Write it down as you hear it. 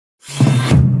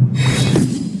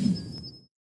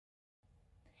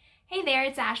Hey there,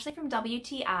 it's Ashley from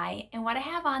WTI, and what I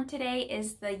have on today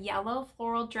is the yellow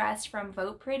floral dress from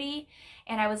VOTEPRETTY,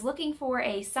 and I was looking for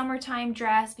a summertime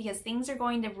dress because things are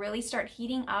going to really start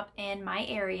heating up in my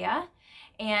area,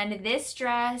 and this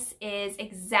dress is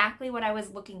exactly what I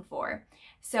was looking for.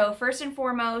 So first and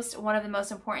foremost, one of the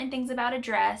most important things about a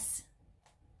dress,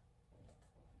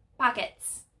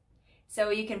 pockets. So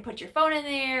you can put your phone in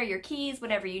there, your keys,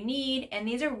 whatever you need, and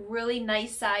these are really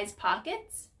nice size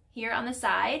pockets here on the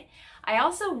side. I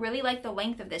also really like the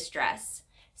length of this dress.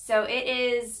 So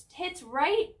it hits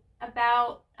right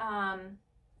about,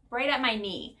 right at my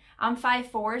knee. I'm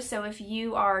 5'4", so if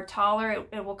you are taller,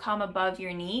 it will come above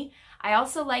your knee. I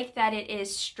also like that it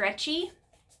is stretchy.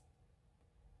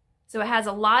 So it has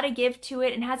a lot of give to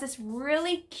it and has this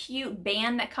really cute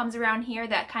band that comes around here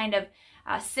that kind of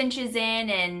cinches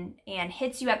in and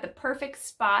hits you at the perfect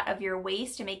spot of your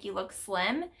waist to make you look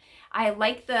slim. I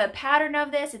like the pattern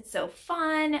of this. It's so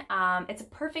fun. It's a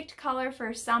perfect color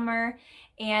for summer,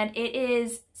 and it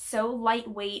is so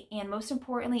lightweight, and most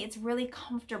importantly, it's really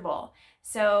comfortable.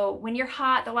 So when you're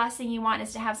hot, the last thing you want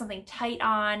is to have something tight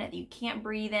on that you can't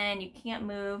breathe in, you can't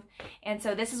move. And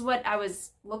so this is what I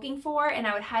was looking for, and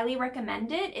I would highly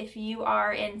recommend it if you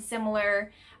are in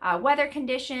similar weather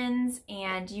conditions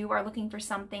and you are looking for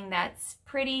something that's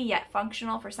pretty yet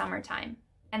functional for summertime.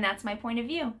 And that's my point of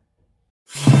view.